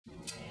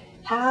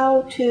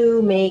how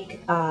to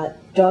make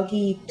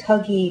doggy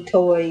Tuggie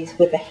toys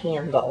with a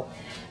handle.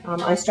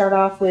 I start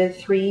off with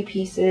 3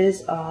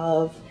 pieces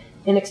of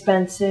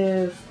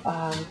inexpensive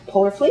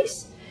polar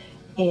fleece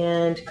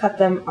and cut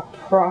them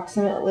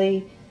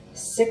approximately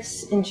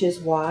 6 inches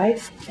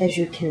wide. As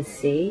you can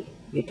see,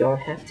 you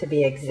don't have to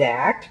be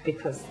exact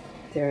because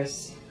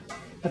there's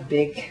a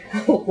big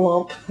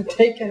lump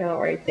taken out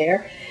right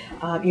there.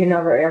 You're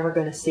never ever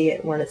going to see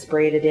it when it's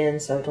braided in,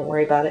 so don't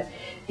worry about it.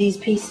 These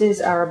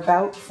pieces are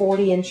about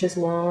 40 inches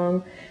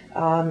long.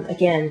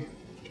 Again,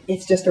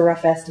 it's just a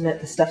rough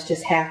estimate. The stuff's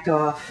just hacked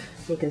off.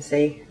 You can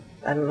see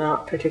I'm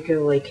not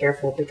particularly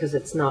careful because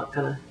it's not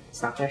gonna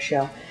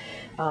show.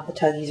 The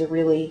Tuggies are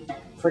really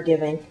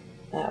forgiving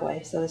that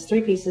way. So there's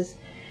 3 pieces,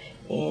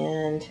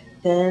 and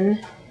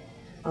then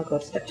I'll go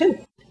to step 2.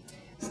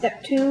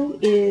 Step 2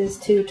 is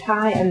to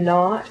tie a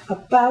knot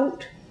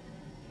about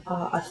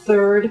a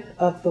third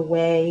of the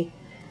way,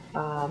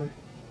 from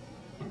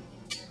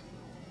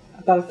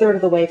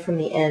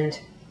the end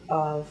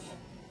of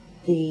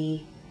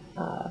the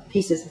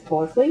pieces of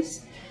polar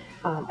fleece.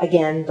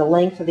 Again, the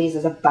length of these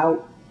is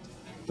about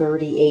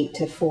 38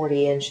 to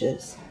 40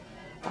 inches.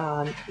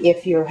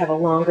 If you have a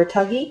longer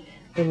Tuggie,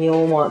 then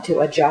you'll want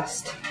to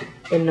adjust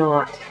the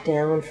knot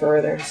down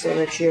further so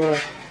that your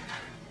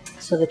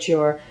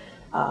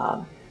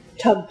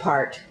tug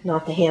part,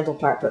 not the handle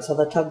part, but so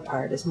the tug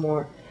part is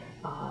more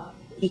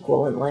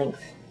equal in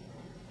length.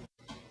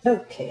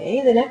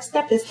 Okay, the next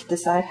step is to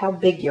decide how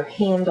big your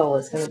handle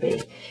is going to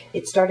be.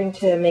 It's starting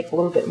to make a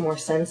little bit more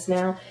sense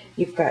now.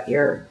 You've got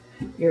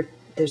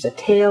there's a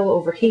tail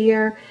over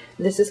here.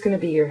 This is going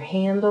to be your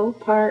handle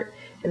part,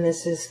 and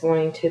this is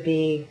going to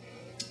be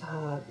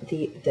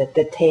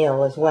the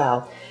tail as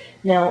well.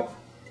 Now,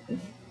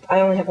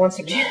 I only have one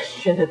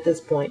suggestion at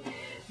this point.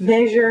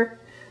 Measure,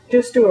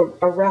 just do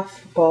a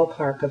rough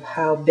ballpark of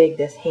how big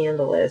this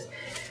handle is.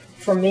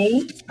 For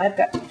me, I've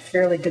got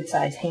fairly good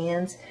sized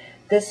hands.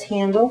 This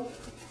handle,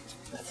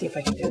 let's see if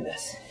I can do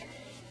this.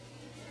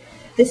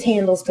 This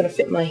handle is going to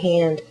fit my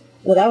hand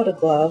without a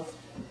glove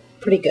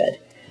pretty good.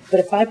 But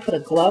if I put a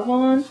glove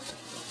on,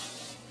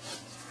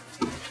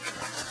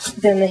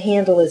 then the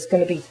handle is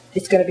going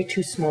to be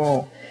too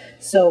small.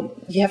 So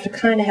you have to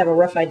kind of have a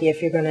rough idea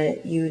if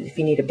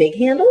you need a big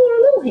handle or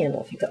a little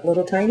handle. If you've got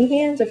little tiny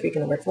hands, if you're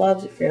going to wear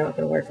gloves, if you're not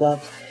going to wear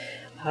gloves.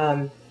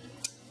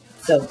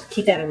 So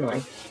keep that in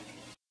mind.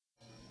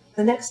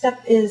 The next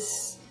step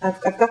is,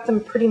 I've got them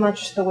pretty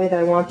much the way that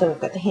I want them.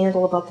 I've got the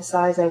handle about the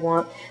size I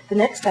want. The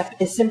next step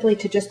is simply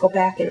to just go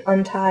back and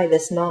untie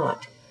this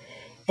knot,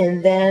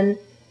 and then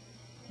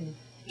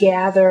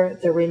gather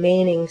the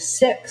remaining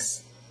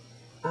 6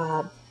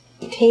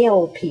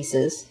 tail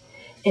pieces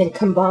and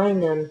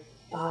combine them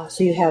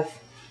so you have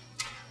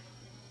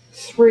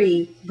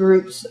 3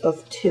 groups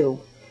of 2,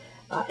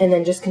 and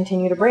then just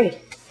continue to braid.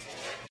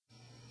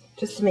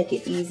 Just to make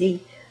it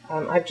easy,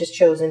 I've just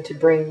chosen to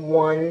bring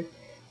one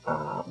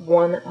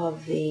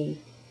of the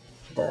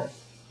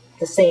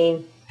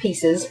same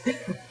pieces,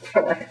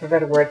 for lack of a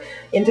better word,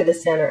 into the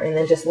center, and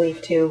then just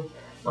leave 2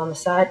 on the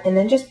side, and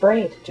then just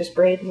braid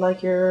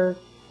like you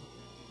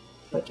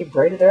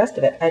braided the rest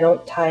of it. I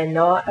don't tie a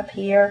knot up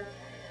here.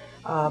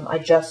 I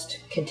just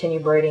continue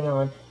braiding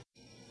on.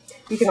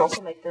 You can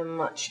also make them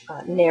much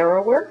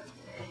narrower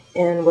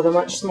and with a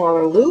much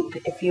smaller loop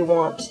if you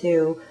want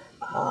to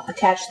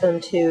attach them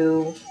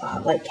to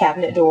like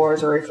cabinet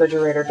doors or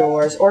refrigerator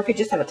doors, or if you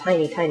just have a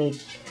tiny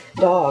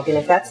dog, and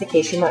if that's the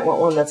case, you might want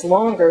one that's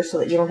longer so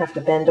that you don't have to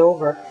bend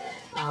over,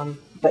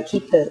 but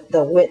keep the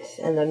width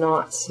and the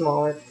knots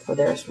smaller for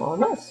their smaller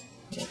mouths.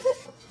 That's it.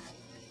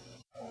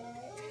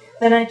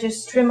 Then I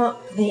just trim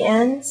up the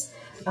ends.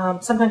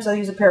 Sometimes I'll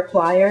use a pair of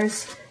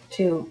pliers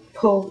to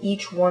pull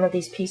each one of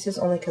these pieces,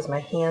 only because my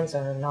hands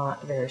are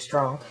not very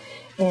strong.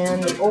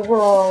 And the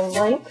overall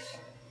length,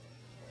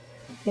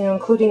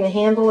 including the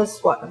handle,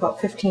 is what,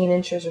 about 15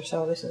 inches or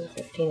so. This is a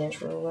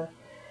 15-inch ruler.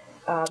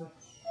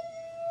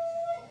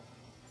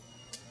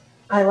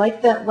 I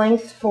like that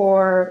length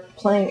for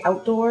playing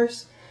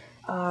outdoors.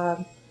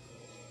 The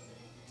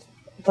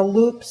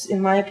loops, in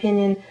my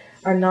opinion,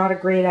 are not a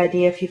great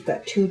idea if you've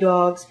got 2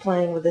 dogs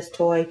playing with this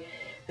toy,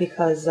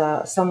 because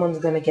someone's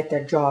going to get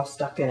their jaw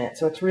stuck in it.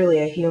 So it's really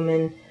a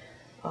human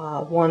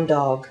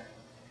 1-dog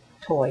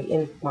toy,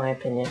 in my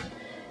opinion.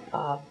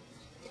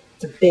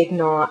 It's a big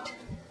knot.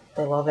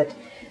 They love it.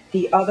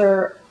 The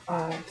other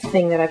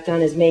thing that I've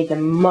done is made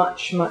them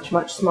much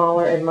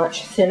smaller and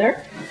much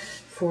thinner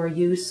for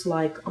use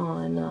like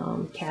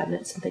on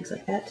cabinets and things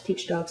like that, to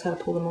teach dogs how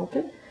to pull them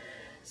open.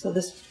 So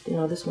this,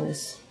 this one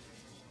is,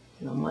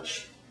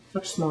 much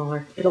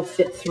smaller. It'll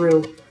fit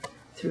through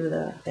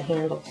the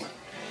handles,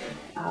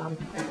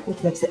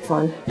 which makes it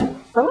fun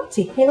for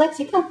Lexi. Hey,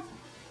 Lexi, come.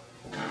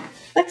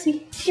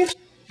 Lexi, here.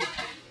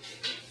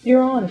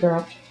 You're on,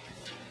 girl.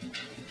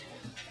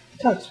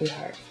 Tug,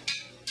 sweetheart.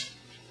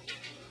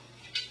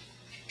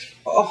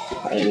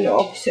 Oh, I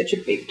know, such a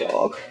big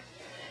dog.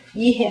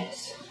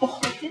 Yes. Oh,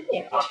 it's in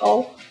there.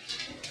 Uh-oh.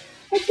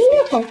 What's in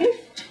there, Pumpkin?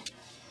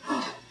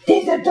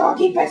 There's a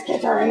doggy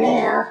biscuits are in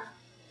there.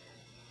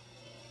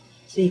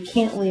 So you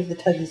can't leave the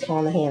Tuggies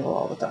on the handle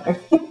all the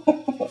time.